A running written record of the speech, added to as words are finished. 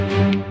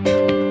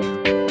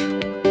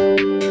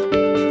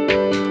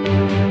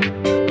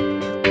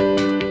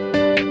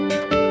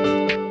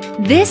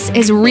This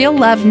is Real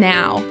Love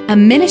Now, a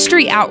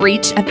ministry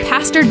outreach of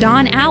Pastor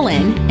Don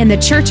Allen in the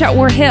church at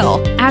War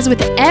Hill. As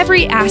with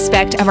every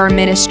aspect of our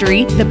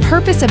ministry, the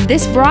purpose of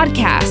this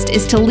broadcast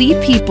is to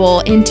lead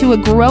people into a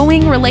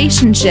growing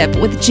relationship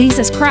with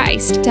Jesus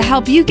Christ to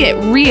help you get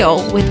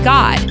real with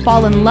God,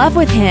 fall in love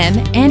with Him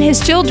and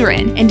His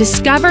children, and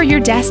discover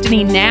your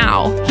destiny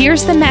now.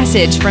 Here's the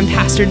message from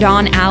Pastor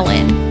Don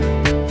Allen.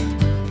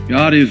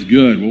 God is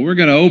good. Well, we're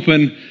going to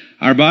open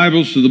our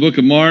Bibles to the book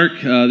of Mark.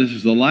 This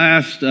is the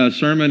last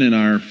sermon in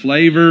our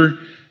Flavor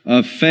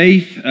of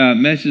Faith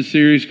message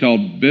series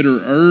called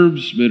Bitter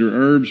Herbs. Bitter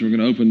Herbs. We're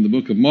going to open the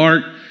book of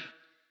Mark.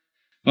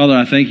 Father,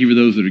 I thank you for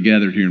those that are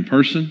gathered here in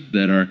person,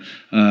 that are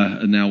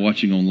now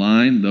watching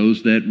online,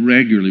 those that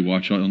regularly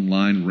watch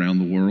online around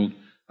the world.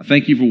 I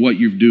thank you for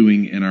what you're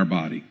doing in our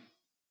body.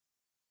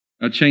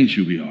 God, change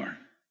who we are.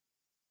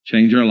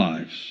 Change our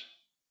lives.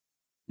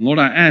 Lord,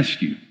 I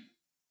ask you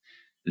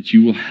that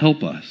you will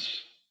help us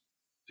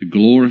to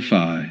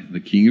glorify the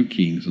King of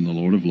Kings and the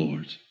Lord of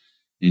Lords.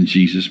 In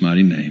Jesus'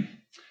 mighty name,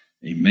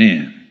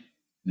 amen.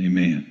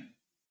 Amen.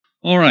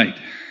 All right,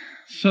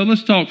 so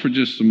let's talk for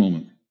just a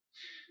moment.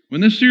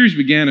 When this series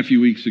began a few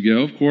weeks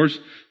ago, of course,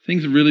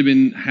 things have really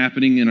been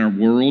happening in our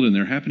world, and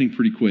they're happening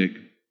pretty quick.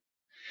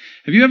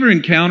 Have you ever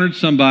encountered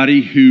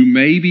somebody who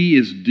maybe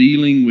is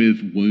dealing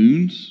with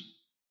wounds?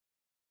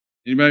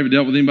 Anybody ever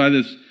dealt with anybody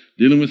that's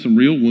dealing with some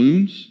real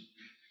wounds?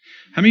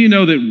 How many of you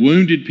know that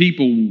wounded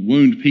people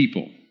wound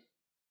people?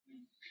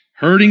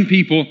 Hurting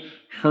people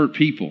hurt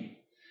people.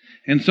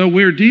 And so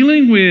we're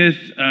dealing with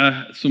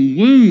some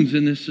wounds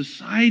in this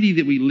society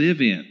that we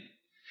live in.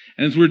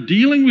 And as we're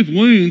dealing with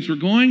wounds, we're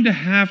going to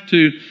have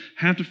to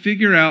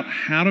figure out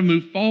how to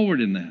move forward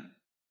in that.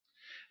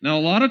 Now, a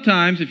lot of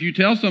times, if you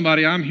tell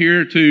somebody, I'm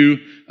here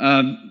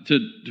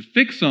to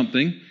fix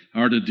something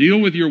or to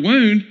deal with your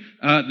wound,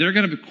 they're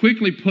going to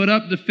quickly put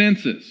up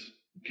defenses,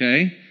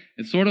 okay?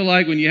 It's sort of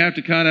like when you have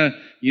to kind of,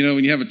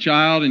 when you have a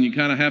child and you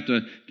kind of have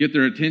to get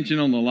their attention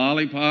on the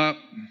lollipop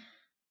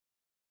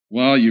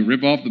while you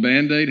rip off the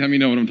Band-Aid. How many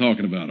know what I'm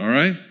talking about, all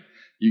right?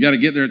 You got to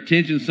get their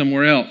attention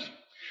somewhere else.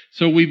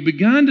 So we've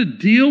begun to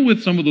deal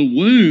with some of the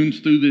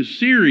wounds through this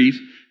series,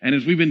 and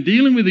as we've been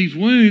dealing with these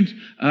wounds,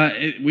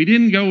 we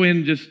didn't go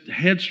in just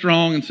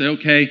headstrong and say,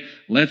 okay,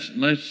 let's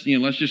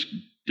just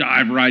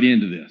dive right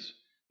into this.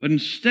 But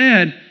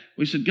instead,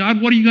 we said,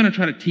 God, what are you going to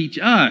try to teach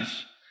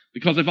us?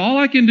 Because if all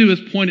I can do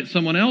is point at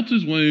someone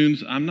else's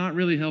wounds, I'm not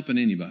really helping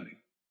anybody.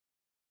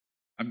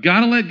 I've got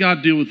to let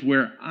God deal with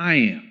where I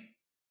am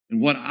and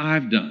what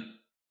I've done.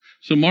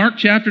 So Mark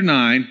chapter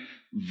 9,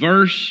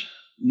 verse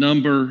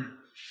number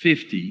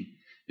 50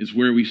 is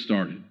where we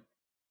started. It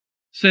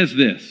says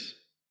this: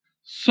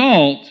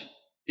 salt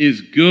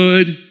is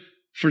good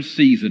for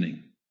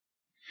seasoning.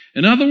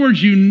 In other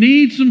words, you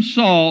need some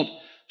salt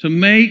to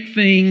make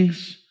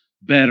things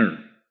better.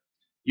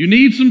 You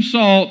need some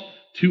salt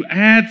to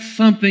add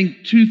something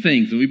to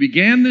things. And we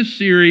began this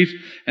series,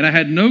 and I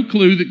had no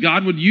clue that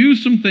God would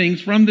use some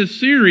things from this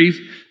series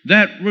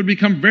that would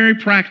become very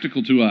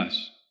practical to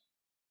us.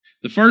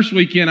 The first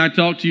weekend I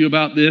talked to you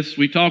about this.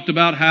 We talked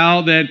about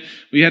how that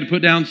we had to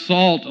put down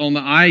salt on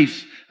the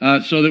ice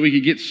so that we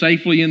could get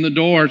safely in the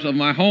doors of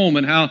my home,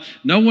 and how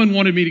no one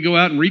wanted me to go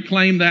out and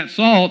reclaim that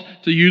salt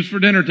to use for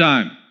dinner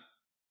time.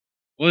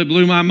 Well, it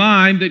blew my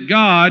mind that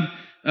God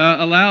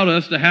allowed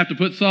us to have to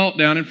put salt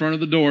down in front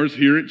of the doors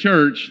here at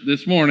church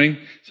this morning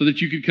so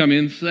that you could come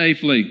in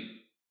safely.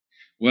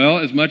 Well,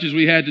 as much as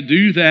we had to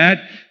do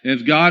that,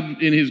 as God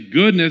in His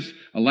goodness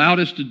allowed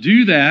us to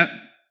do that,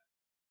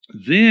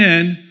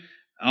 then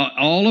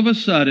all of a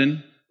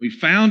sudden we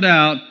found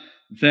out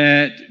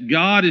that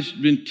God has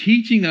been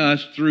teaching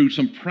us through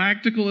some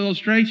practical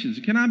illustrations.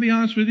 Can I be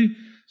honest with you?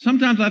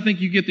 Sometimes I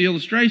think you get the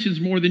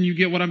illustrations more than you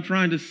get what I'm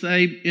trying to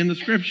say in the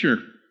Scripture.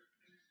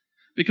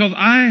 Because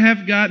I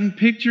have gotten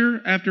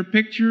picture after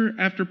picture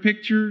after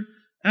picture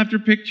after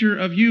picture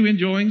of you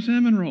enjoying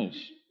cinnamon rolls.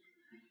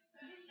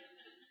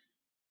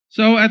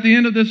 So at the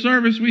end of this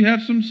service, we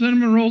have some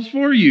cinnamon rolls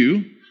for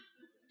you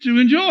to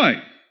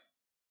enjoy.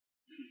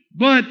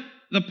 But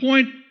the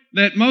point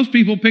that most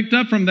people picked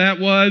up from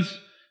that was,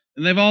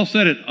 and they've all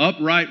said it,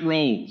 upright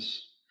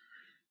rolls.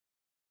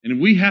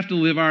 And we have to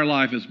live our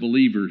life as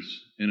believers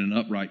in an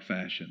upright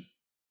fashion.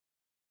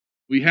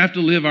 We have to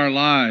live our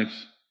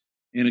lives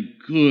in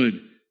a good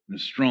and a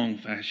strong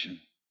fashion.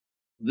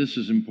 This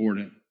is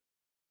important.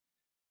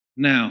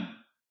 Now,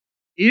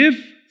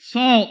 if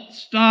salt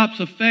stops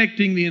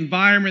affecting the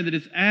environment that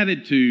it's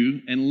added to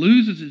and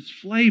loses its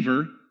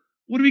flavor,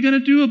 what are we going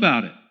to do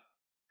about it?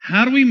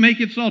 How do we make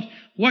it salt?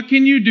 What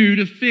can you do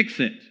to fix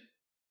it?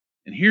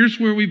 And here's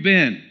where we've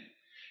been.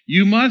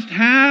 You must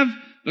have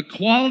the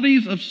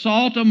qualities of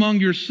salt among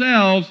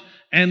yourselves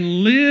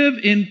and live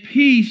in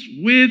peace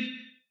with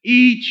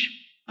each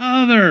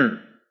other.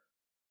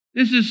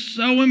 This is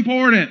so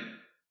important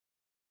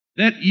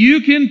that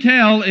you can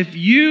tell if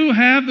you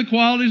have the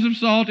qualities of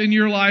salt in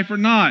your life or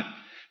not.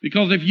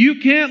 Because if you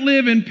can't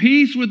live in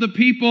peace with the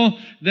people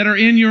that are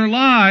in your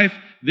life,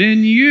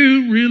 then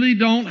you really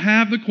don't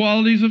have the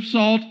qualities of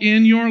salt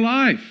in your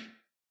life.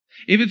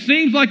 if it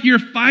seems like you're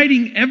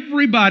fighting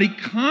everybody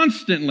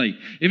constantly,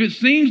 if it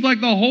seems like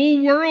the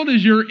whole world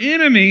is your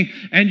enemy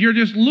and you're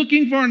just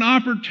looking for an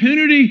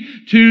opportunity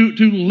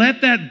to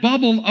let that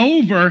bubble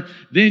over,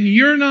 then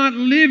you're not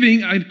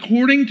living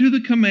according to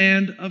the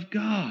command of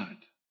God.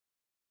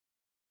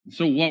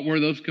 So what were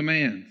those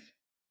commands?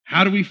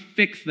 How do we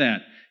fix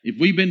that? If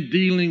we've been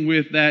dealing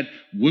with that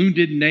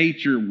wounded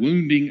nature,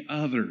 wounding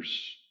others,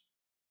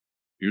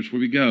 here's where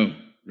we go.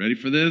 Ready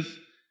for this?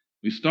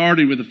 We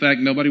started with the fact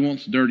nobody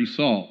wants dirty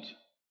salt.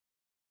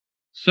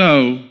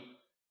 So,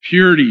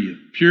 purity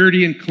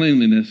and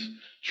cleanliness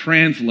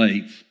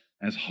translates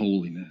as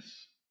holiness.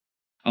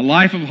 A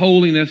life of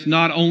holiness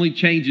not only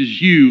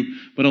changes you,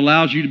 but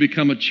allows you to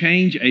become a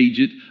change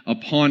agent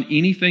upon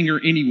anything or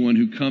anyone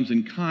who comes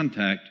in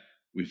contact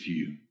with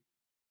you.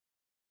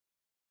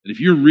 That if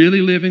you're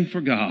really living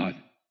for God,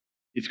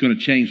 it's going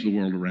to change the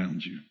world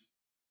around you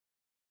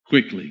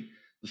quickly.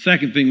 The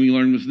second thing we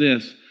learned was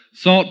this: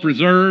 salt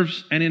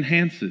preserves and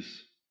enhances.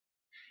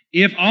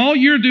 If all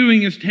you're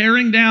doing is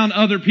tearing down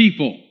other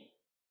people,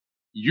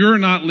 you're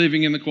not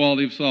living in the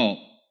quality of salt.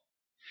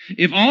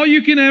 If all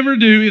you can ever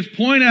do is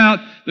point out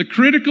the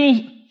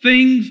critical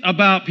things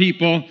about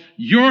people,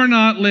 you're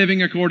not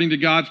living according to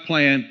God's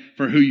plan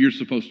for who you're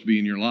supposed to be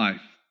in your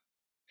life.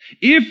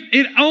 If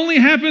it only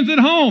happens at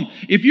home,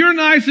 if you're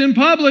nice in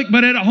public,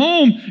 but at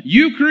home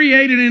you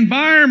create an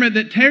environment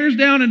that tears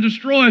down and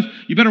destroys,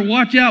 you better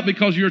watch out,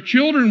 because your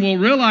children will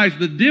realize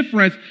the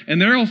difference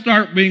and they'll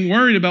start being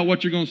worried about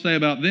what you're going to say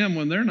about them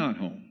when they're not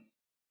home.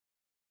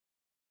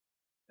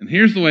 And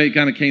here's the way it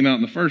kind of came out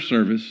in the first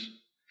service.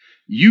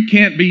 You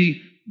can't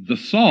be the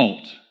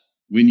salt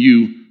when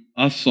you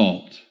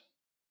assault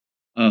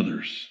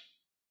others.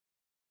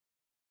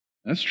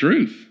 That's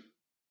truth.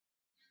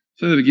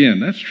 Say that again.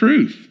 That's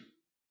truth.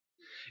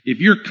 If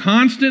you're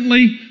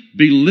constantly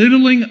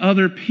belittling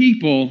other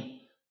people,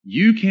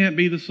 you can't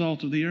be the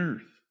salt of the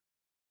earth.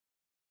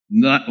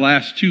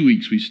 Last 2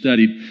 weeks we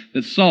studied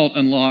that salt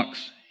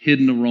unlocks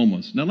hidden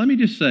aromas. Now let me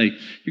just say,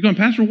 you're going,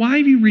 Pastor, why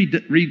have you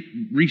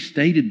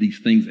restated these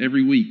things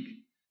every week?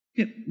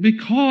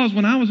 Because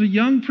when I was a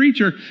young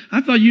preacher,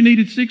 I thought you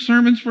needed 6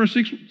 sermons for a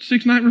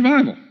six-night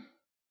revival.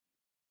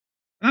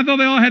 I thought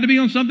they all had to be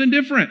on something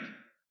different.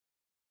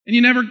 And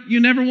you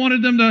never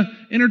wanted them to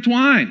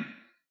intertwine.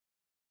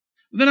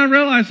 But then I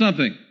realized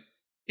something.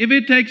 If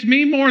it takes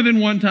me more than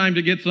one time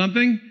to get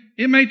something,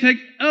 it may take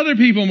other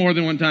people more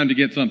than one time to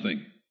get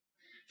something.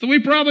 So we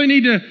probably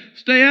need to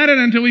stay at it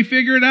until we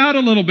figure it out a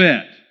little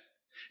bit.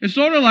 It's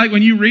sort of like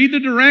when you read the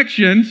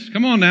directions,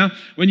 come on now,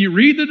 when you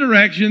read the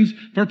directions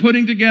for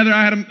putting together,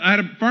 I had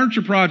a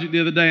furniture project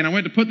the other day, and I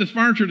went to put this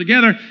furniture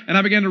together, and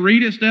I began to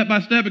read it step by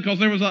step because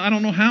there was I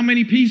don't know how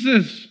many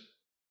pieces.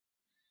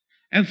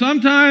 And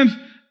sometimes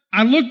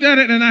I looked at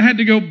it and I had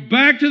to go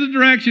back to the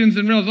directions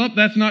and realize, oh,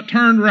 that's not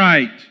turned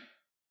right.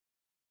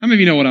 How many of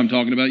you know what I'm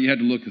talking about? You had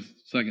to look a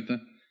second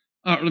time.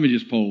 Let me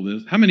just poll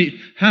this. How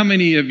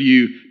many of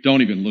you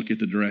don't even look at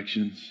the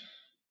directions?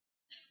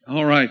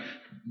 All right.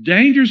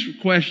 Dangerous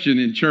question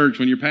in church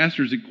when your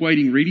pastor is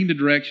equating reading the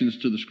directions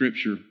to the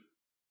scripture.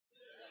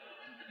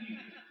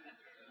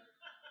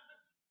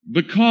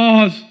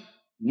 Because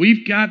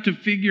we've got to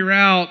figure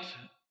out,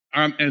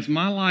 is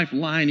my life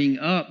lining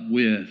up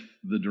with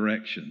the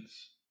directions?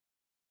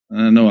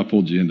 I know I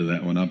pulled you into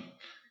that one. I'm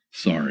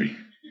sorry.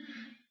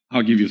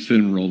 I'll give you a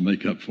cinnamon roll to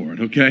make up for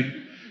it, okay?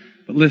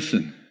 But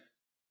listen,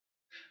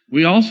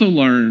 we also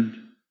learned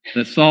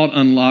that salt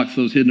unlocks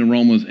those hidden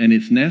aromas, and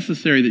it's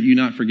necessary that you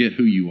not forget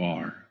who you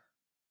are.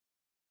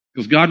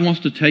 Because God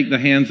wants to take the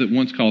hands that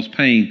once caused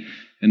pain,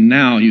 and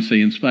now you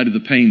say, in spite of the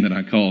pain that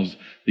I caused,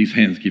 these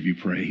hands give you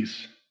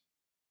praise.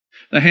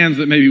 The hands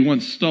that maybe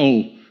once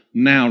stole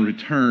now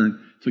return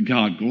to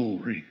God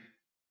glory.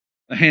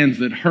 The hands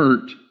that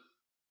hurt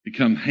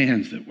become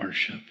hands that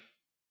worship.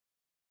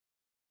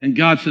 And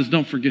God says,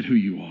 don't forget who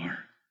you are.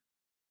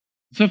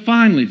 So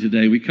finally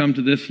today, we come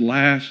to this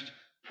last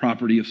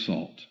property of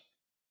salt.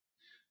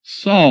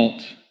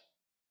 Salt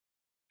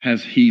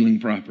has healing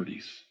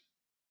properties.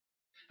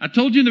 I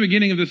told you in the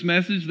beginning of this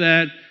message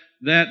that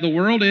the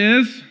world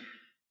is,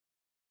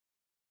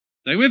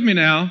 stay with me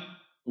now,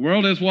 the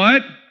world is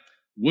what?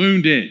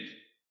 Wounded.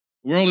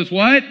 The world is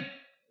what?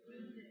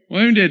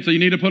 Wounded. So you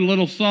need to put a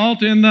little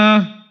salt in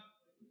the,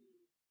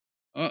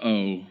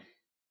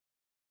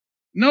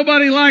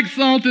 nobody likes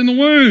salt in the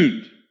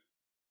wound.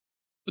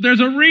 But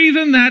there's a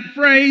reason that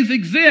phrase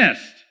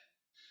exists.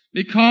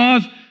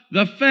 Because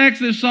the effects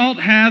that salt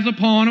has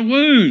upon a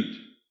wound.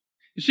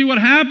 You see, what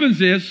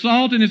happens is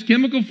salt in its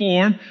chemical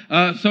form,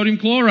 sodium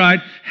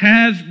chloride,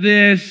 has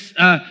this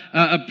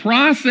a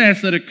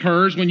process that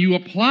occurs when you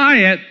apply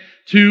it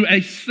to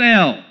a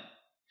cell.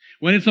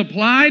 When it's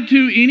applied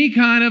to any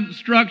kind of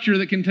structure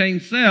that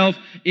contains cells,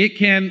 it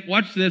can,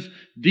 watch this,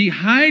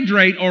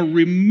 dehydrate or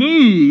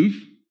remove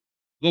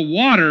the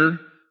water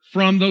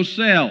from those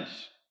cells.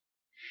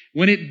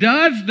 When it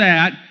does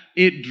that,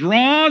 it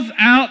draws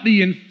out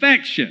the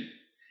infection.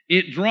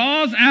 It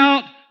draws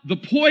out the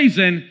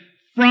poison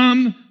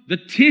from the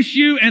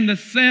tissue and the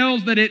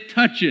cells that it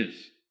touches.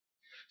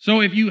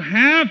 So if you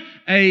have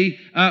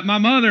my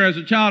mother as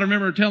a child, I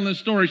remember her telling this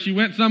story. She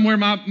went somewhere.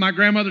 My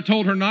grandmother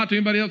told her not to.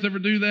 Anybody else ever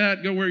do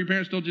that? Go where your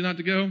parents told you not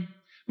to go?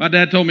 My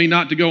dad told me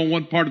not to go in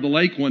one part of the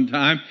lake one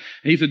time.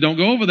 He said, don't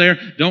go over there.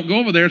 Don't go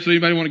over there. So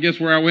anybody want to guess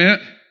where I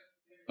went?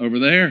 Over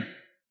there.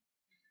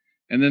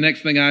 And the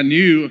next thing I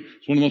knew,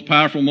 it's one of the most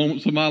powerful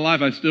moments of my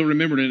life. I still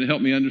remembered it. It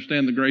helped me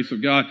understand the grace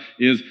of God.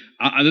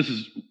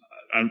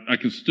 I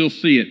can still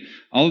see it.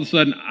 All of a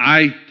sudden,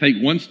 I take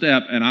one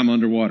step and I'm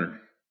underwater.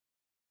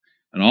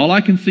 And all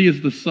I can see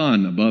is the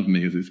sun above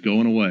me as it's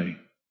going away.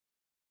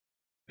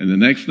 And the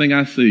next thing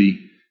I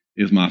see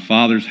is my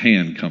Father's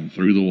hand come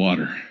through the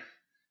water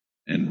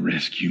and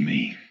rescue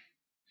me.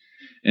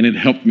 And it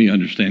helped me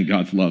understand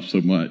God's love so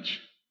much.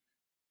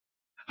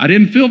 I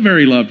didn't feel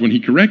very loved when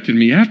He corrected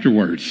me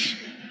afterwards.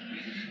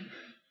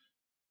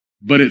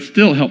 But it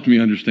still helped me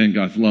understand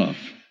God's love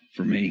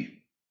for me.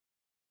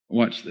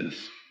 Watch this.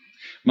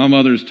 My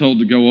mother is told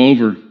to go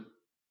over.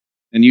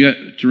 And you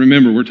have to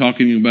remember, we're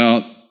talking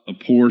about a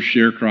poor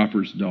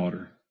sharecropper's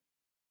daughter,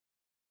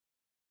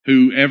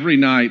 who every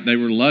night they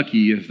were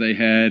lucky if they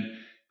had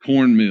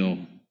cornmeal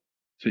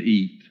to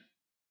eat.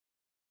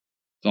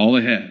 It's all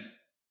they had,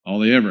 all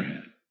they ever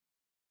had.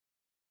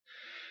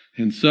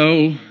 And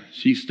so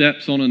she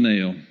steps on a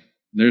nail.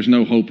 There's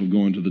no hope of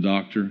going to the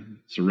doctor.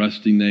 It's a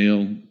rusty nail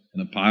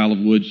and a pile of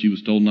wood she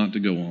was told not to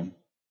go on.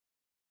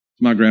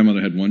 My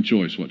grandmother had one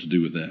choice what to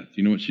do with that.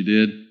 You know what she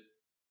did?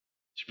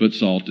 She put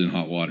salt in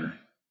hot water.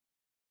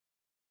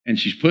 And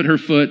she put her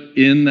foot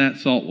in that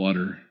salt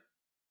water,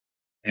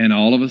 and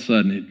all of a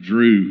sudden it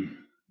drew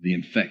the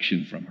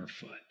infection from her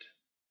foot.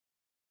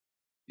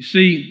 You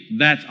see,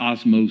 that's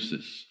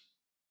osmosis.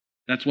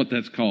 That's what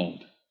that's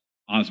called,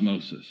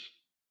 osmosis.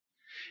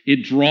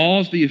 It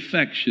draws the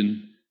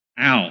infection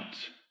out.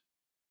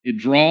 It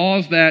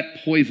draws that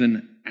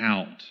poison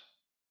out.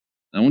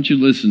 Now, I want you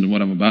to listen to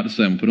what I'm about to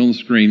say. I'm going to put it on the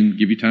screen,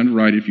 give you time to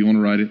write it if you want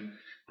to write it.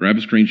 Grab a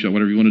screenshot,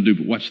 whatever you want to do,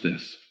 but watch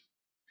this.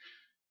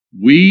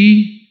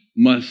 We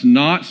must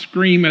not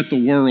scream at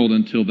the world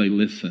until they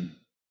listen,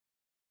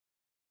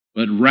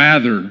 but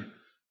rather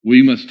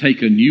we must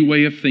take a new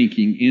way of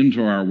thinking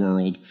into our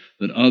world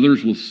that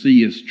others will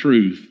see as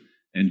truth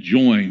and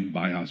join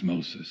by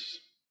osmosis.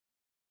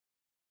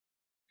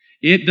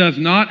 It does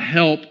not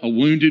help a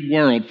wounded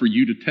world for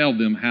you to tell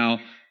them how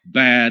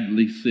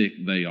badly sick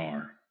they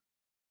are.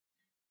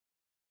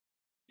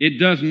 It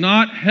does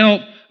not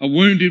help a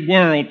wounded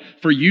world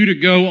for you to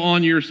go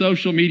on your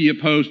social media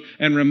post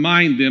and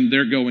remind them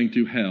they're going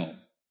to hell.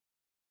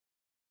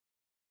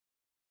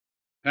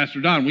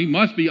 Pastor Don, we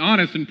must be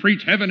honest and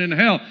preach heaven and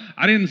hell.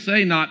 I didn't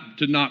say not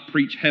to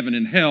preach heaven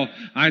and hell.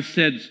 I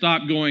said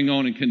stop going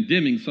on and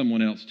condemning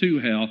someone else to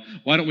hell.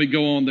 Why don't we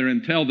go on there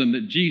and tell them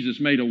that Jesus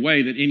made a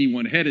way that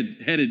anyone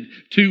headed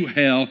to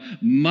hell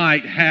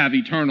might have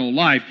eternal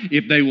life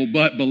if they will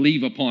but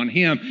believe upon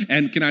Him.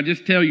 And can I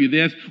just tell you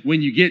this?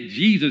 When you get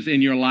Jesus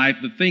in your life,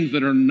 the things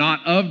that are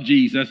not of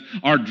Jesus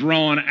are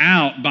drawn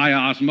out by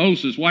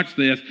osmosis. Watch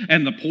this.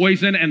 And the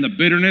poison and the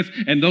bitterness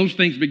and those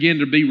things begin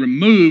to be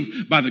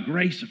removed by the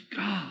grace of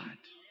God.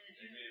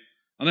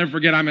 I'll never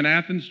forget, I'm in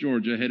Athens,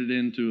 Georgia, headed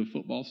into a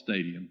football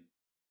stadium.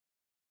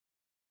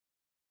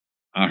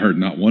 I heard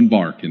not one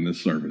bark in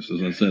this service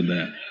as I said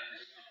that.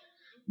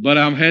 But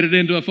I'm headed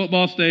into a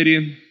football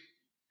stadium.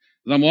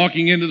 As I'm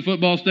walking into the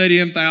football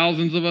stadium,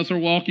 thousands of us are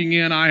walking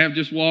in. I have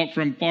just walked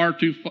from far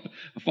too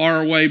far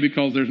away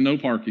because there's no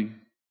parking.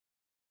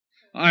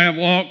 I have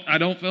walked. I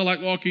don't feel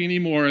like walking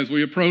anymore. As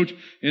we approach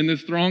in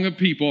this throng of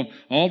people,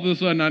 all of a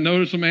sudden I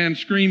notice a man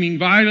screaming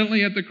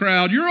violently at the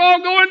crowd, "You're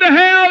all going to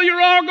hell!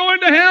 You're all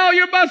going to hell!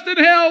 You're busted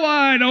hell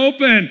wide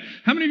open!"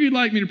 How many of you would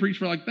like me to preach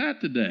for like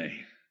that today?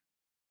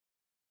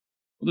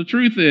 Well, the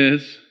truth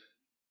is,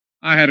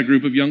 I had a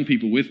group of young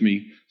people with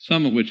me,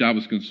 some of which I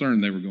was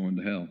concerned they were going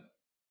to hell.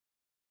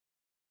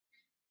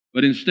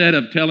 But instead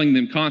of telling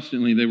them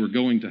constantly they were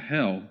going to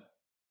hell,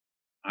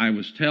 I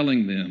was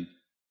telling them,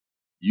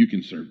 you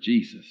can serve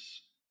Jesus.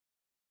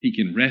 He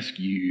can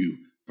rescue you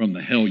from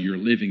the hell you're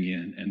living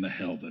in and the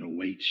hell that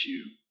awaits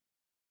you.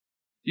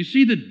 You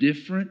see the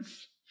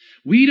difference?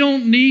 We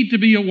don't need to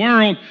be a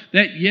world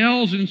that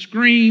yells and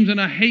screams in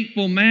a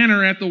hateful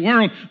manner at the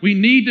world. We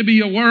need to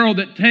be a world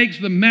that takes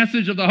the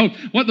message of the hope.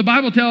 What the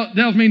Bible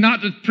tells me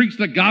not to preach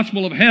the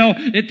gospel of hell,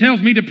 it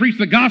tells me to preach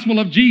the gospel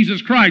of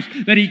Jesus Christ,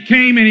 that He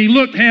came and He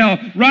looked hell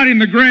right in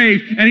the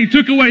grave and He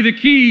took away the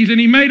keys and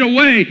He made a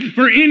way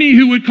for any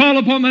who would call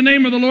upon the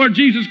name of the Lord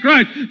Jesus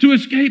Christ to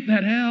escape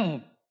that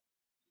hell.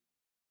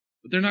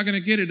 But they're not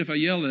going to get it if I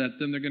yell at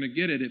them. They're going to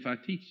get it if I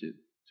teach it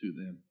to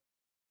them.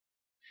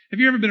 Have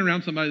you ever been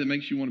around somebody that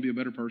makes you want to be a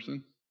better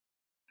person?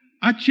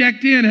 I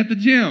checked in at the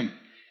gym.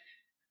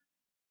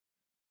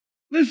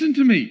 Listen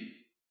to me.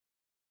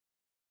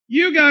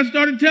 You guys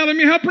started telling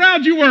me how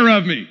proud you were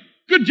of me.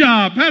 Good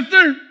job,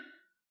 Pastor.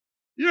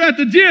 You're at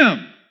the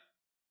gym.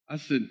 I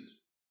said,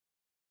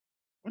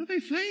 what are they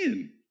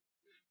saying?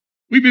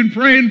 We've been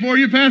praying for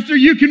you, Pastor.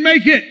 You can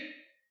make it.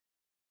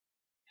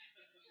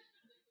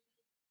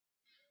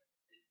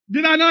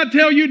 Did I not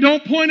tell you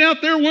don't point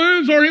out their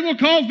wounds or it will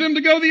cause them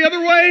to go the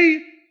other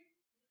way?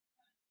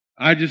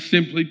 I just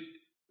simply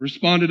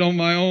responded on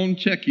my own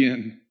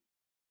check-in.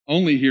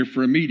 Only here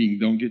for a meeting.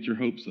 Don't get your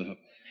hopes up.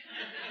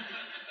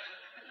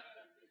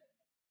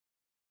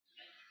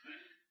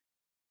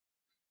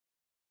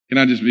 Can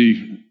I just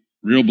be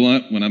real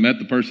blunt? When I met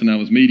the person I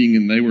was meeting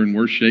and they were in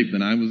worse shape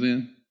than I was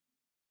in,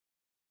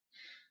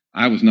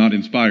 I was not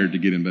inspired to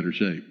get in better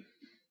shape.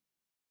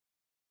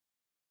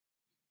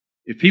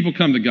 If people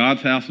come to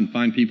God's house and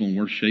find people in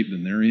worse shape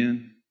than they're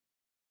in,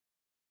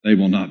 they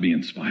will not be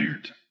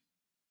inspired.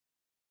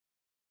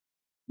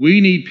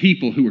 We need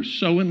people who are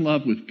so in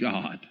love with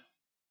God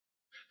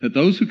that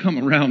those who come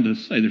around us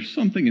say, there's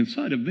something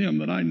inside of them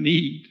that I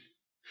need.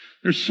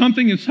 There's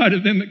something inside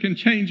of them that can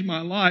change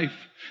my life.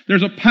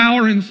 There's a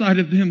power inside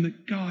of them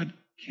that God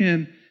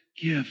can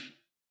give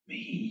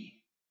me.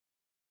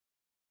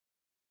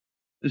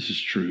 This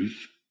is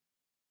truth.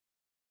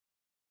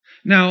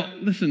 Now,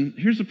 listen,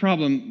 here's the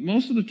problem.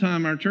 Most of the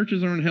time, our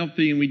churches are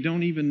unhealthy and we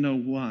don't even know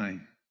why.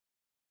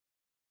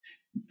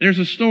 There's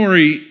a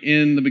story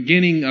in the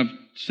beginning of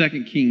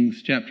 2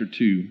 Kings chapter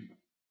 2.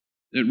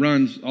 It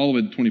runs all the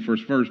way to the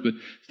 21st verse, but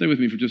stay with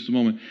me for just a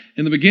moment.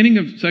 In the beginning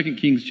of 2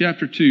 Kings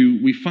chapter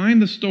 2, we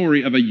find the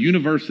story of a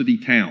university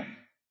town.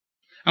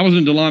 I was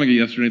in Dahlonega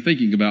yesterday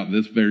thinking about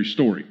this very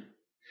story.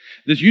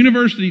 This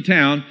university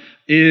town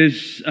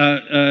is,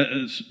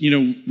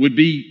 would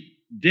be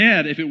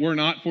dead if it were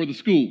not for the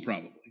school,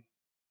 probably.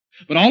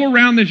 But all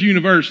around this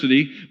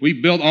university, we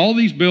built all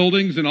these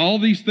buildings and all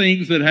these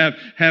things that have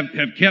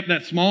kept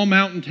that small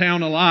mountain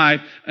town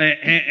alive,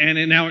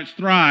 and now it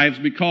thrives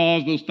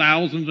because those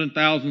thousands and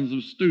thousands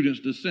of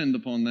students descend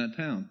upon that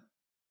town.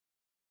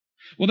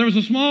 Well, there was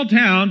a small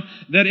town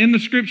that in the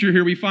scripture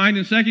here we find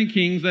in 2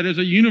 Kings that is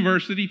a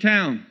university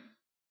town.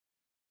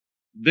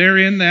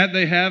 Therein that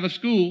they have a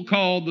school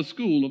called the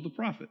School of the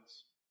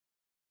Prophets.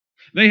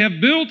 They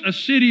have built a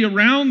city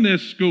around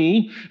this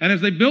school, and as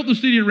they built the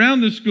city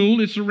around this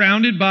school, it's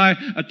surrounded by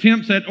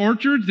attempts at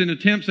orchards and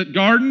attempts at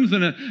gardens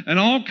and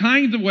all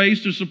kinds of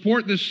ways to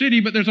support this city,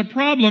 but there's a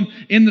problem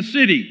in the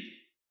city.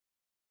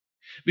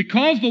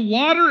 Because the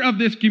water of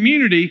this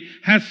community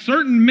has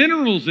certain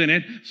minerals in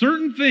it,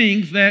 certain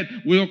things that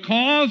will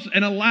cause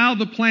and allow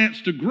the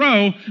plants to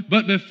grow,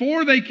 but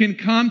before they can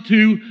come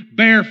to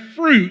bear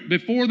fruit,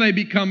 before they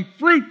become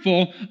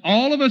fruitful,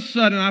 all of a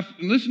sudden,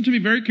 listen to me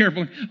very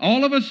carefully,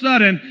 all of a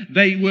sudden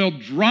they will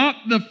drop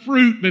the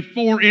fruit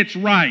before it's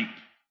ripe.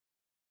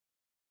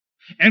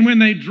 And when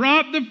they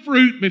drop the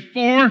fruit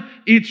before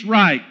it's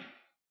ripe,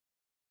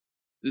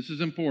 this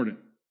is important.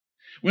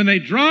 When they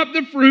drop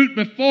the fruit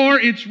before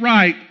it's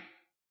ripe,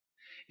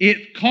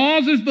 it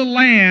causes the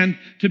land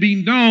to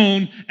be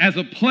known as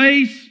a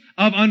place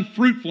of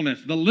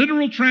unfruitfulness. The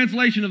literal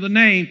translation of the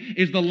name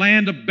is the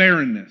land of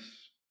barrenness.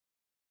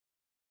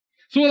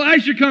 So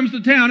Elisha comes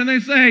to town and they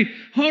say,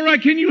 all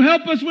right, can you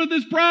help us with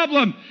this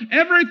problem?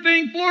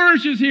 Everything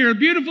flourishes here.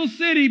 Beautiful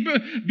city,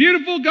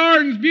 beautiful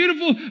gardens,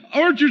 beautiful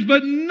orchards,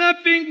 but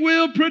nothing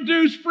will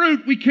produce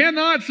fruit. We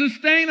cannot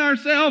sustain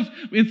ourselves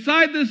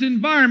inside this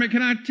environment.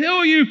 Can I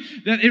tell you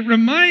that it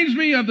reminds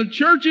me of the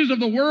churches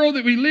of the world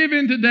that we live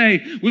in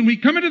today. When we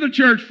come into the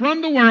church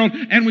from the world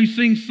and we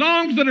sing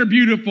songs that are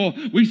beautiful,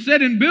 we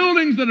sit in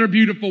buildings that are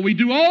beautiful, we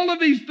do all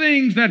of these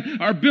things that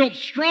are built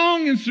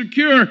strong and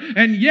secure,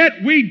 and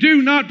yet we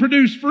do not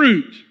produce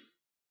fruit.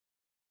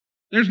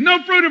 There's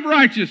no fruit of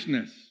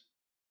righteousness.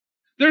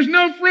 There's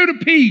no fruit of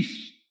peace.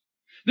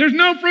 There's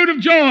no fruit of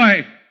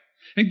joy.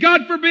 And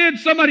God forbid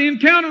somebody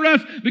encounter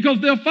us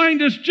because they'll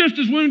find us just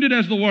as wounded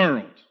as the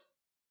world.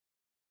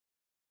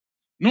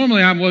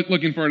 Normally I'm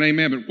looking for an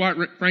amen, but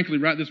quite frankly,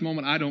 right this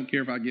moment, I don't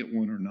care if I get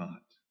one or not.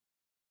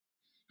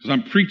 Because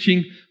I'm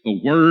preaching the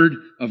Word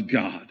of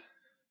God.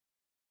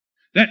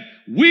 That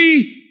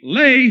we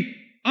lay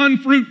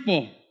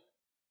unfruitful,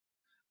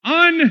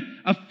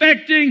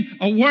 unaffecting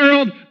a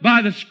world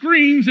by the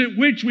screams at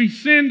which we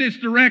send its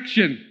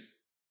direction.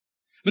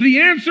 But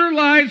the answer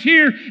lies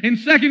here in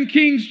 2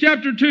 Kings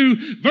chapter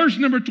 2, verse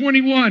number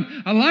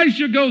 21.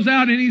 Elisha goes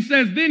out and he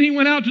says, then he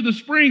went out to the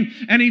spring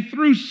and he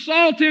threw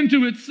salt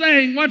into it,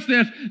 saying, watch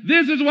this,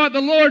 this is what the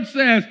Lord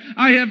says,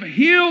 I have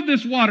healed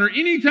this water.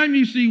 Anytime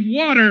you see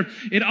water,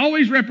 it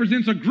always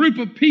represents a group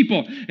of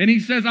people. And he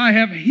says, I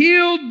have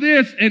healed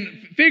this, and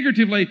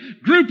figuratively,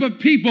 group of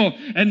people,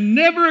 and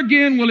never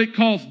again will it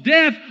cause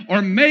death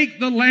or make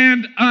the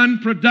land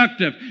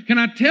unproductive. Can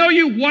I tell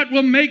you what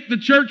will make the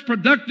church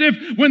productive?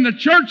 When the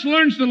church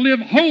learns to live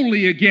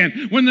holy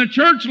again. When the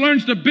church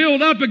learns to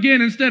build up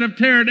again instead of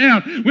tear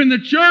down. When the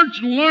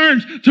church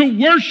learns to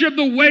worship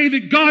the way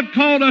that God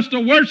called us to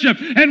worship.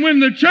 And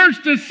when the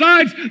church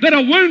decides that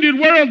a wounded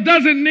world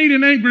doesn't need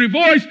an angry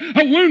voice,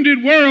 a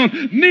wounded world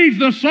needs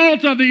the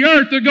salt of the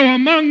earth to go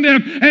among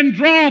them and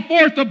draw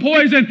forth the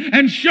poison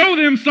and show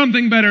them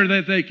something better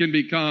that they can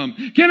become.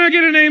 Can I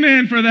get an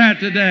amen for that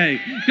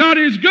today? God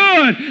is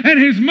good and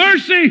His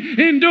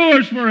mercy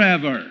endures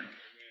forever.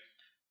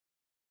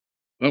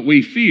 But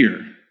we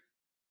fear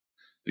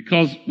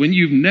because when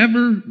you've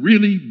never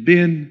really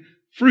been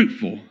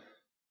fruitful,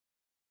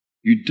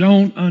 you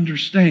don't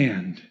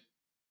understand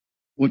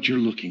what you're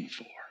looking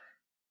for.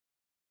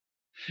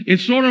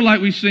 It's sort of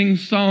like we sing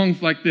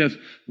songs like this.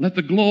 Let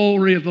the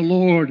glory of the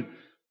Lord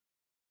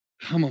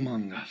come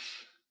among us.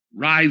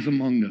 Rise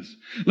among us.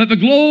 Let the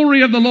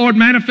glory of the Lord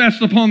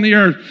manifest upon the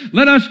earth.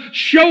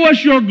 Show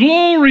us your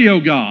glory, O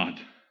God.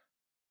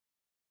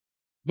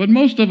 But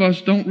most of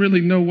us don't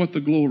really know what the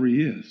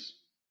glory is.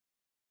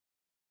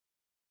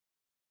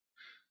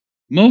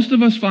 Most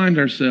of us find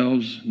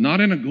ourselves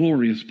not in a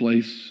glorious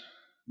place,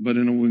 but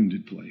in a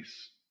wounded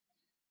place.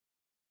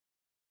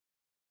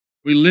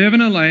 We live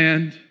in a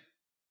land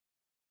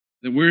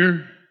that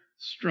we're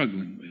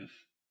struggling with.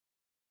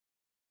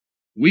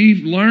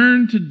 We've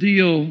learned to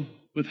deal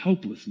with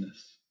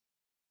hopelessness.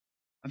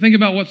 I think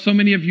about what so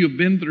many of you have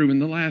been through in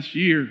the last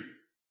year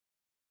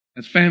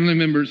as family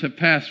members have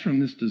passed from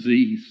this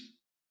disease.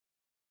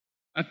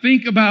 I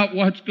think about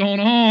what's gone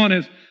on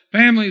as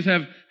families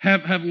have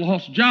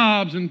lost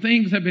jobs and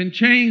things have been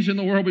changed in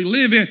the world we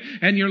live in,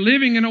 and you're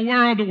living in a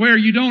world where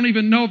you don't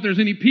even know if there's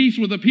any peace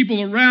with the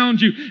people around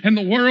you, and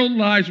the world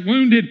lies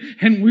wounded,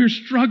 and we're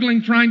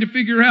struggling trying to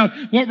figure out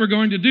what we're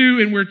going to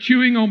do, and we're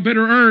chewing on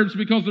bitter herbs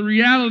because the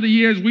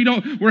reality is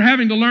we're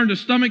having to learn to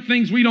stomach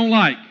things we don't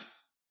like.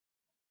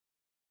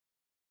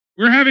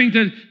 We're having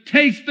to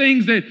taste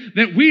things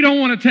that we don't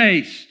want to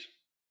taste.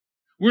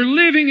 We're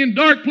living in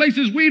dark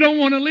places we don't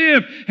want to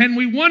live, and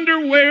we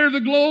wonder where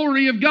the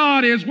glory of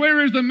God is.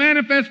 Where is the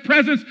manifest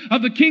presence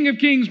of the King of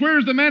Kings? Where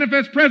is the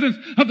manifest presence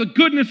of the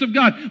goodness of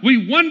God?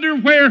 We wonder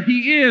where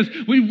He is.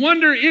 We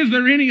wonder, is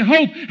there any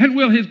hope? And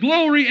will His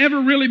glory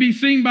ever really be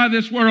seen by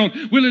this world?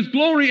 Will His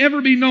glory ever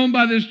be known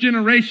by this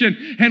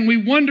generation? And we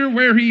wonder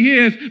where He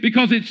is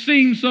because it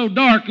seems so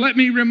dark. Let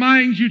me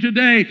remind you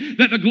today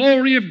that the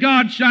glory of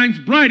God shines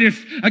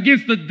brightest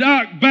against the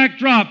dark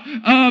backdrop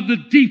of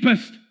the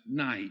deepest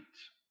night.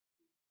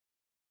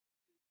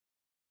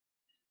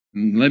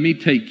 And let me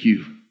take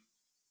you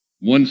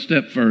one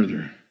step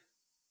further.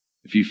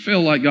 If you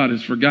feel like God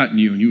has forgotten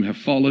you and you have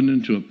fallen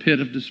into a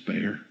pit of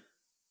despair,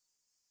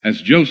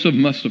 as Joseph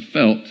must have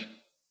felt,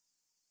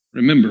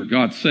 remember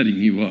God's setting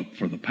you up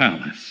for the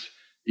palace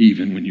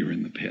even when you're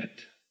in the pit.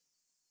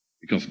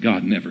 Because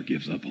God never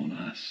gives up on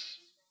us.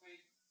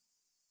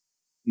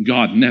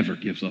 God never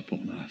gives up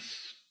on us.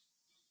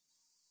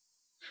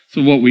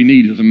 So what we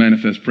need is a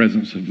manifest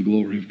presence of the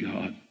glory of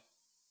God.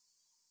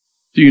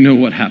 Do you know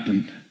what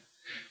happened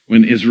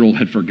when Israel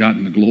had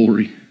forgotten the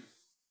glory?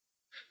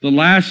 The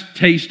last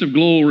taste of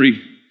glory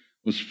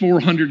was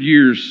 400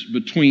 years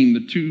between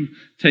the two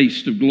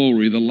tastes of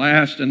glory, the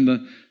last and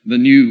the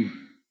new.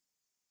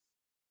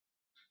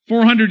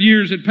 400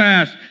 years had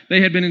passed.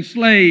 They had been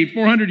enslaved.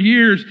 400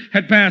 years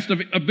had passed of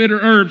bitter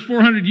herbs.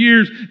 400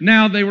 years,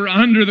 now they were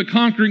under the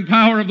conquering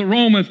power of the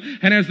Romans.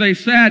 And as they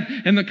sat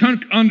under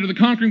the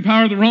conquering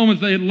power of the Romans,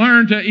 they had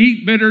learned to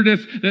eat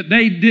bitterness that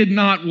they did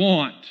not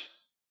want.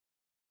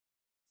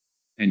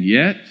 And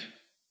yet,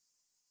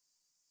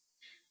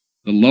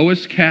 the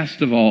lowest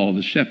caste of all,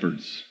 the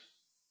shepherds,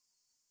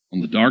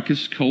 on the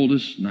darkest,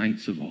 coldest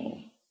nights of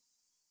all,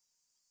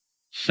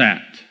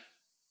 sat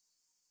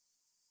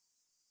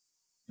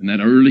in that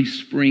early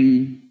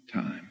spring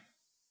time.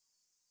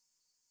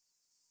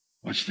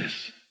 Watch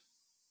this.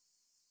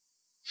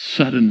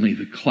 Suddenly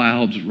the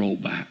clouds roll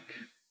back.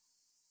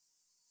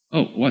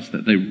 Oh, what's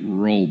that? They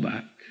roll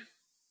back.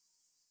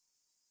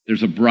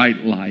 There's a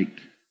bright light.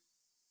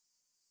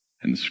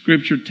 And the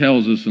scripture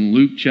tells us in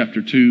Luke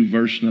chapter 2,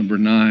 verse number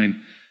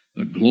 9,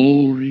 the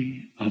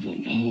glory of the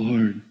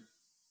Lord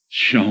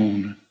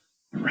shone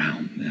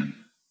around them.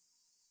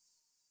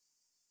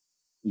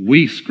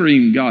 We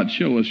scream, God,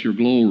 show us your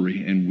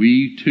glory, and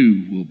we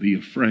too will be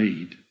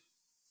afraid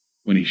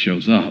when He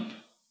shows up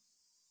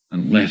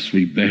unless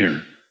we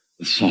bear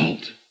the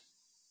salt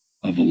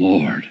of the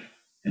Lord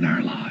in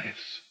our lives.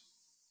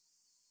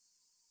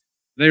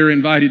 They're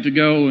invited to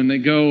go, and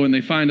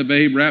they find a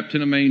babe wrapped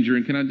in a manger.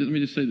 And let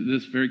me just say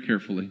this very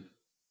carefully.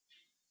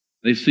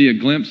 They see a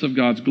glimpse of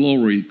God's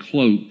glory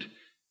cloaked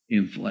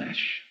in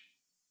flesh.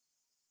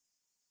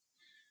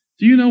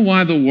 Do you know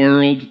why the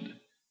world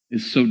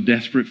is so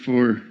desperate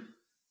for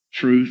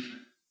truth?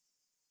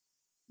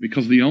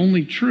 Because the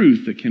only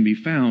truth that can be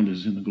found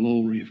is in the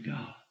glory of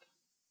God.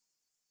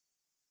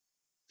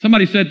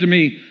 Somebody said to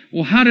me,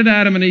 well, how did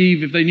Adam and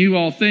Eve, if they knew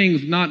all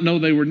things, not know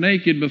they were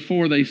naked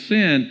before they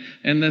sinned?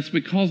 And that's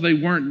because they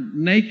weren't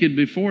naked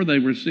before they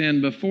were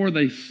sinned. Before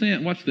they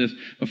sinned, watch this,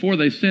 before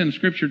they sinned,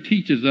 Scripture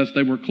teaches us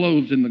they were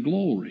clothed in the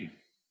glory.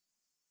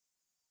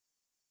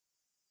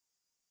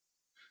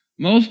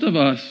 Most of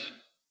us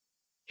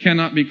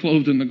cannot be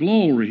clothed in the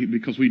glory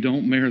because we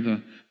don't bear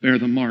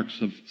the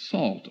marks of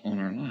salt on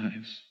our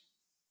lives.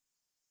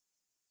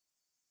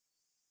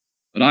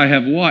 But I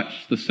have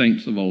watched the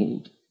saints of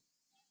old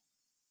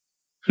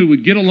who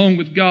would get along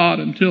with God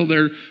until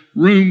their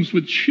rooms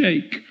would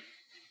shake,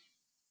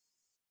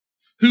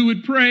 who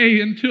would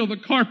pray until the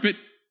carpet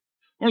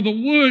or the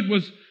wood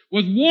was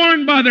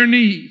worn by their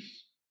knees,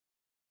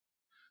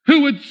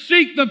 who would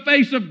seek the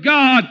face of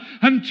God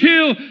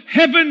until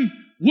heaven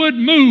would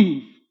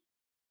move.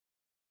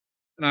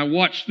 And I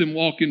watched them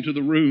walk into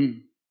the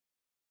room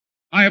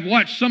I have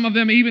watched some of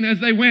them even as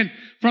they went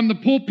from the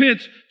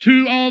pulpits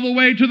to all the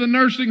way to the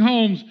nursing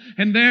homes.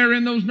 And there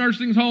in those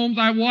nursing homes,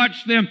 I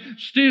watched them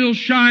still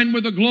shine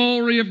with the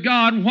glory of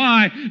God.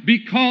 Why?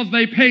 Because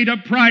they paid a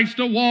price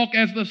to walk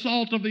as the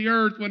salt of the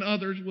earth when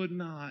others would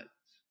not.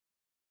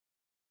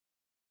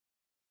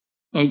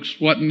 Folks,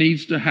 what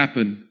needs to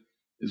happen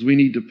is we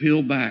need to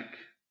peel back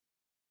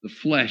the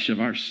flesh of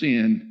our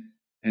sin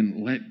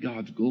and let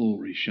God's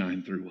glory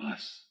shine through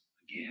us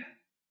again.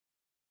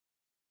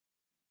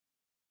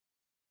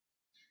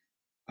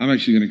 I'm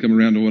actually going to come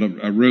around to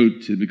what I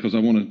wrote because I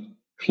want to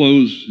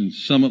close and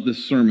sum up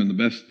this sermon the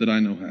best that I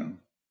know how.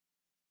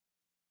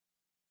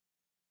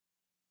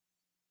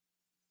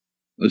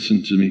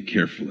 Listen to me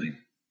carefully.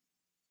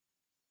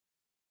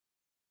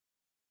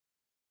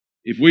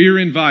 If we are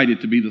invited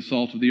to be the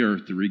salt of the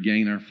earth to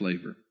regain our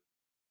flavor,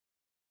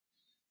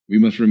 we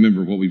must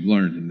remember what we've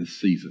learned in this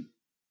season.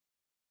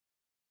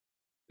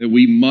 That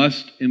we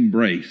must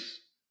embrace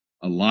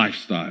a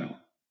lifestyle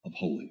of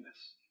holiness.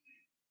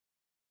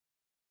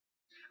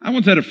 I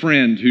once had a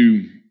friend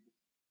who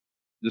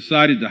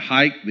decided to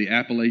hike the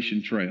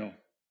Appalachian Trail.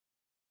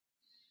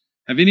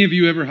 Have any of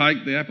you ever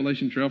hiked the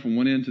Appalachian Trail from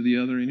one end to the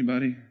other?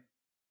 Anybody?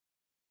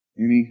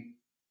 Any?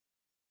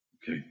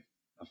 Okay,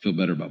 I feel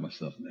better about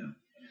myself now.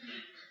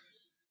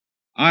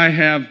 I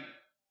have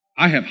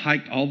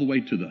hiked all the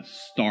way to the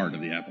start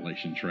of the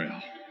Appalachian Trail.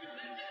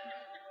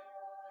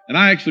 And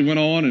I actually went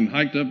on and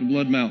hiked up to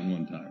Blood Mountain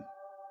one time.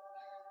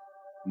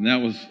 And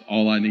that was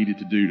all I needed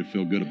to do to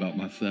feel good about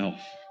myself.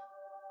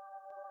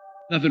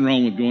 Nothing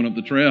wrong with going up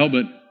the trail,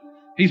 but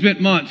he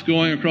spent months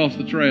going across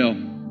the trail.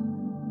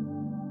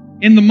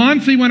 In the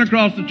months he went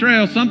across the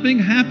trail, something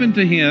happened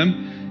to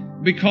him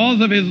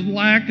because of his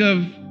lack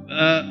of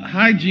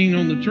hygiene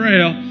on the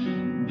trail.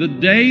 The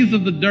days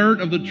of the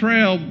dirt of the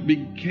trail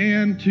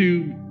began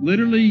to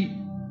literally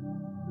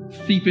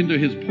seep into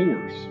his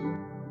pores.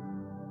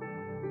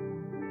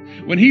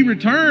 When he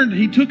returned,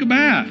 he took a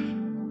bath.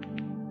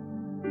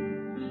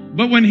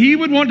 But when he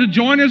would want to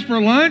join us for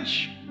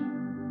lunch,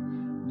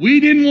 we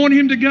didn't want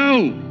him to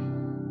go.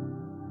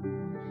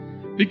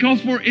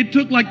 Because it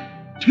took like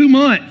 2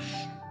 months.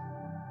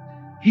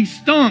 He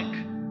stunk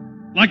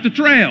like the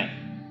trail.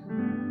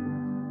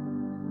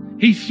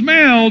 He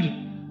smelled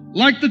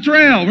like the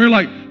trail. We were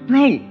like,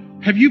 bro,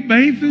 have you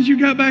bathed since you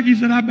got back? He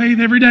said, I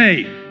bathe every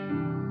day.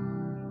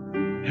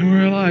 And we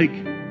were like,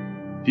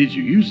 did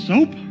you use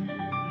soap?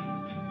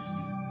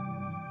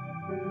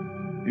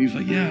 And he's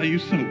like, yeah, I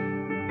use soap.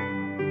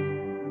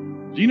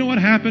 Do you know what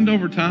happened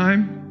over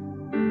time?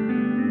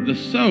 The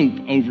soap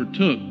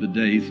overtook the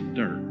days of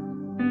dirt.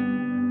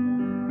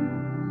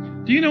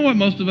 Do you know what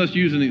most of us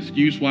use an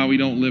excuse why we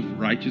don't live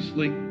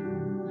righteously?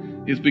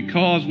 It's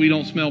because we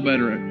don't smell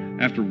better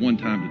after one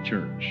time to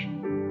church.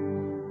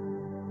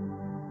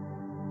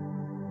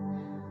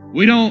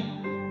 We don't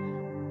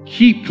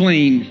keep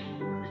clean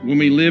when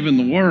we live in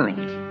the world.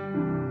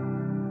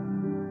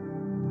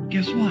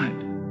 Guess what?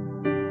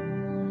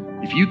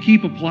 If you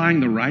keep applying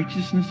the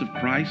righteousness of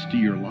Christ to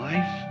your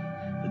life,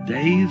 the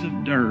days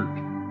of dirt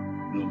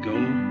will go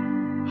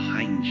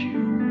behind you,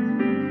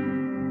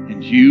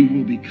 and you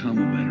will become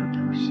a better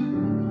person.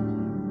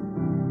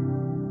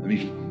 Let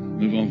me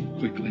move on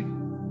quickly.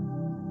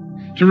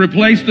 To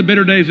replace the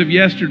bitter days of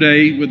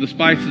yesterday with the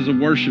spices of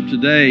worship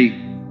today,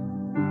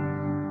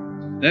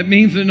 that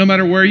means that no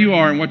matter where you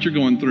are and what you're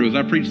going through, as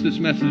I preached this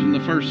message in the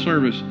first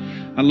service,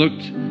 I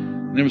looked,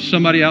 and there was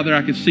somebody out there,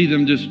 I could see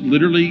them just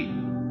literally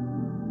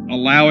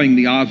allowing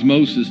the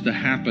osmosis to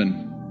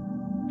happen.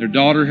 Their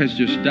daughter has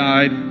just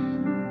died.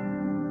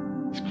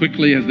 As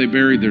quickly as they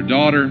buried their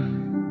daughter,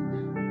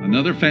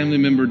 another family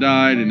member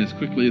died, and as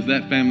quickly as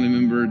that family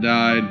member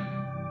died,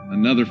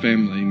 another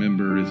family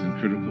member is in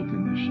critical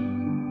condition.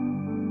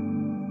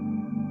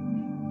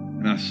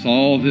 And I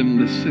saw them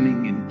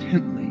listening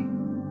intently,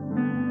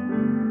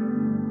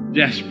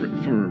 desperate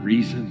for a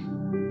reason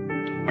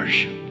to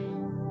worship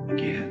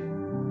again.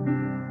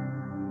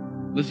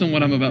 Listen to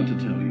what I'm about to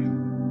tell you.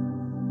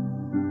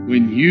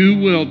 When you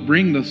will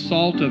bring the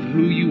salt of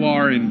who you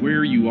are and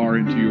where you are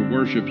into your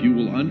worship, you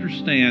will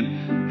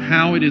understand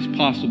how it is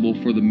possible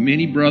for the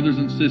many brothers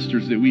and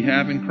sisters that we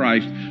have in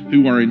Christ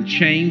who are in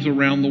chains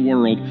around the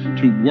world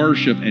to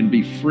worship and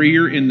be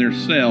freer in their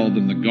cell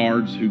than the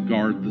guards who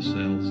guard the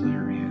cells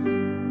they're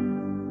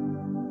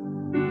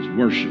in. Because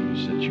worship will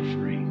set you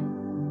free.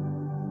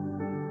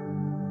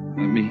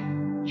 Let me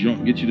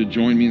get you to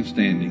join me in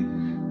standing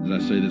as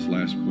I say this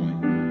last point.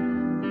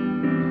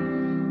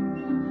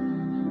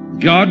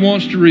 God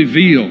wants to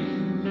reveal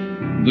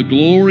the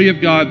glory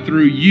of God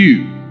through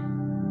you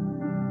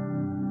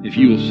if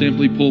you will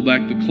simply pull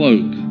back the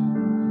cloak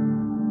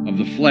of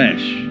the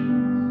flesh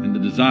and the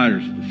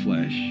desires of the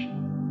flesh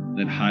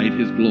that hide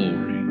His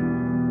glory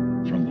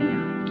from the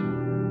world.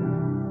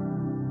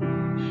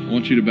 I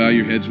want you to bow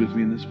your heads with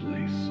me in this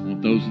place. I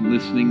want those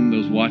listening,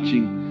 those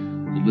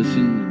watching, to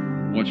listen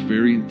and watch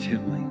very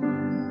intently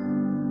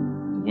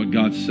to what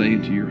God's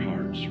saying to your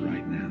hearts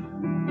right now.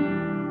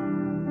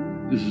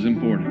 This is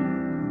important.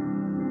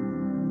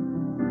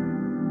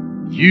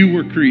 You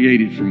were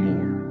created for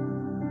more.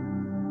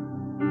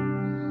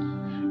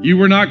 You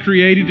were not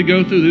created to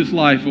go through this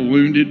life a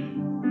wounded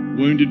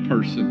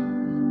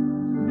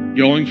person,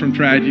 going from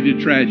tragedy to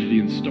tragedy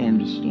and storm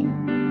to storm.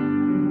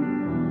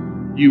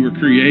 You were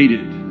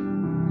created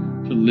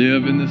to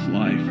live in this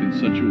life in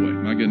such a way.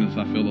 My goodness,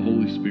 I feel the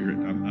Holy Spirit.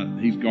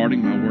 He's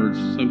guarding my words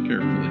so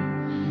carefully.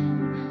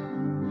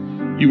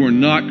 You were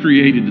not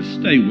created to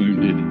stay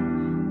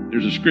wounded.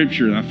 There's a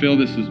scripture, and I feel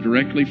this is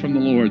directly from the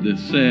Lord, that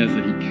says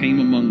that He came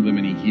among them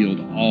and He healed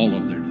all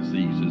of their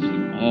diseases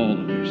and all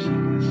of their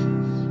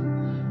sicknesses.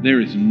 There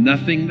is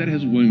nothing that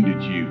has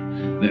wounded you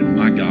that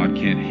my God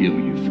can't heal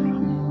you from.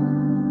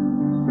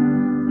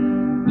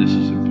 This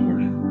is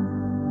important.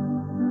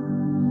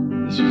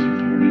 This is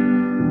important.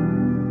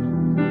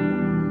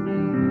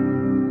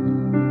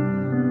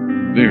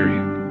 Very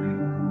important.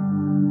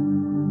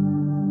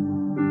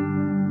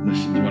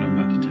 Listen to what I'm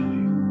about to tell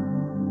you.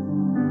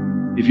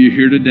 If you're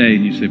here today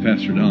and you say,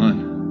 Pastor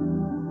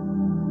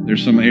Don,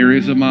 there's some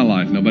areas of my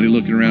life, nobody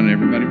looking around and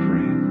everybody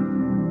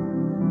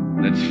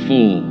praying, that's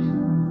full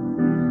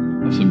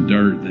of some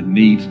dirt that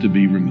needs to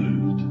be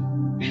removed.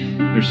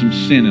 There's some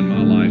sin in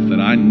my life that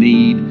I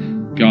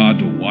need God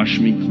to wash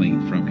me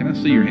clean from. Can I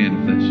see your hand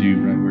if that's you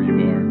right where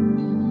you are?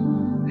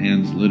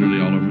 Hands literally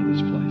all over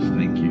this place.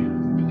 Thank you.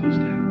 Put those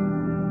down.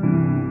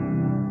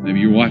 Maybe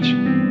you're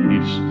watching. You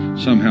need to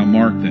somehow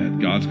mark that.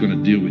 God's going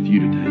to deal with you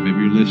today. Maybe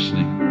you're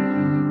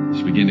listening.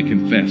 Just begin to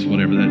confess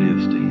whatever that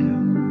is to Him.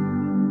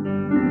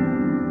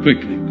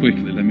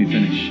 Quickly, let me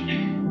finish.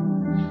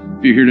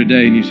 If you're here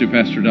today and you say,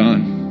 Pastor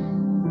Don,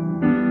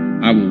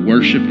 I will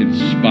worship in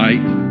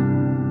spite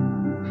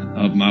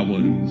of my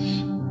wounds.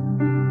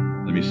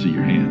 Let me see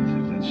your hands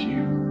if that's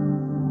you.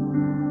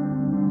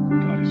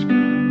 God is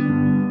good.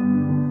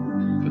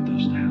 Put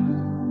those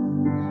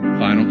down.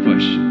 Final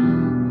question.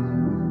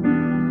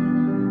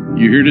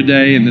 You're here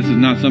today, and this is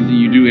not something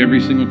you do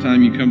every single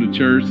time you come to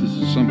church. This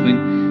is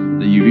something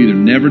that you've either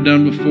never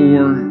done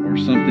before or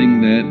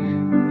something that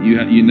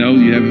you know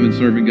you haven't been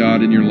serving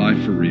God in your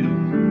life for real.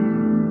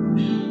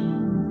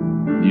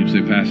 You'd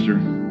say, Pastor,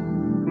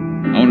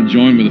 I want to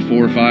join with the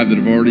 4 or 5 that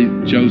have already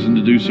chosen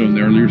to do so in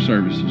the earlier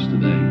services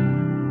today.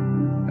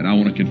 And I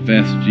want to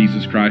confess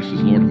Jesus Christ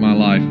as Lord of my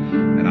life,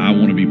 and I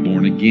want to be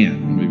born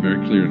again. I want to be very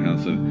clear on how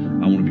to say,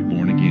 I want to be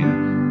born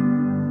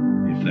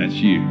again. If that's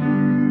you,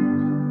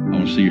 I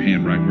want to see your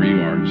hand right where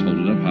you are. Just hold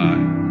it up high.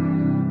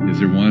 Is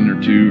there 1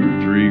 or 2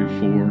 or 3 or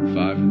 4 or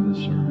 5 in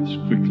this service?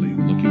 Quickly,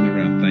 I'm looking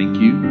around. Thank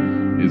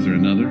you. Is there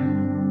another?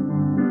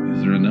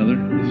 Is there another?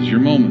 This is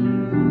your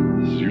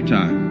moment. This is your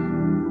time.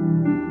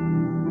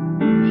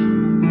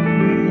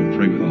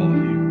 Pray with all of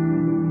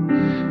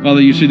you.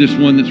 Father, you see this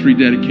one that's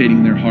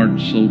rededicating their heart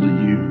and soul to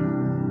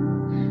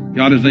you.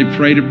 God, as they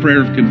prayed a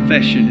prayer of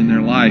confession in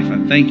their life, I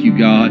thank you,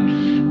 God,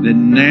 that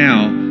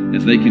now,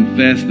 as they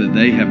confess that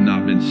they have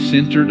not been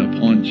centered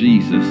upon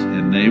Jesus,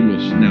 and they will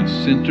now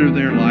center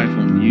their life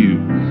on you,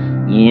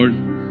 Lord,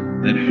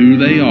 that who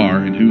they are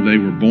and who they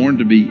were born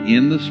to be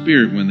in the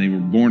Spirit when they were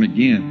born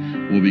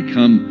again will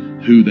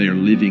become who they are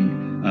living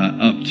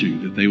up to,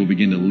 that they will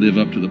begin to live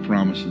up to the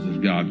promises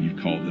of God you've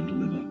called them to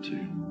live up to.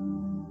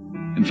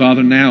 And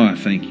Father, now I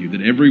thank you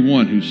that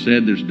everyone who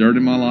said there's dirt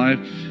in my life,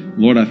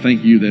 Lord, I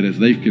thank you that as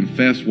they've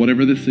confessed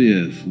whatever this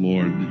is,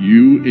 Lord, that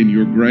you in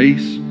your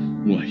grace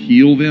will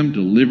heal them,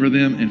 deliver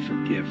them, and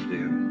forgive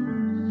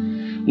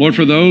them. Lord,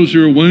 for those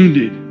who are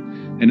wounded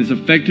and it's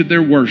affected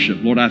their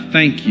worship, Lord, I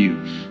thank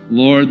you,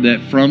 Lord,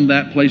 that from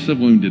that place of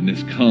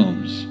woundedness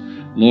comes,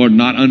 Lord,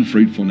 not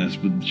unfruitfulness,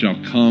 but shall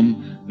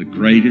come the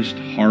greatest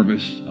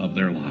harvest of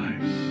their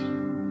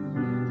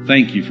lives.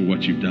 Thank you for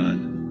what you've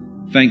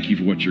done. Thank you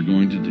for what you're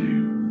going to do.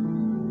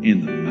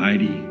 In the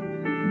mighty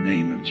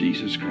name of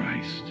Jesus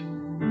Christ.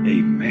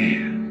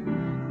 Amen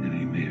and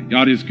amen.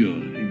 God is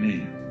good.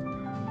 Amen.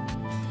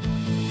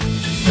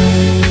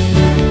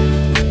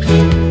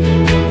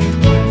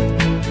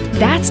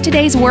 That's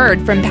today's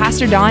word from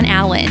Pastor Don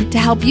Allen to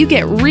help you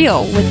get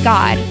real with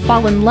God,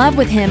 fall in love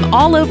with Him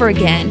all over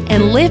again,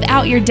 and live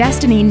out your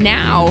destiny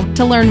now.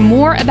 To learn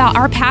more about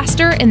our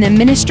pastor and the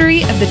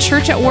ministry of the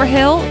Church at War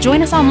Hill,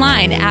 join us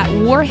online at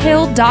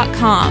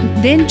warhill.com.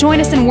 Then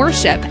join us in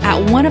worship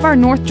at one of our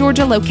North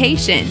Georgia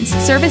locations.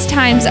 Service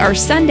times are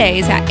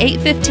Sundays at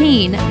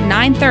 8:15,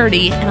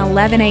 9:30, and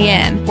 11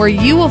 a.m., where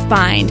you will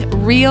find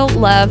real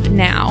love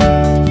now.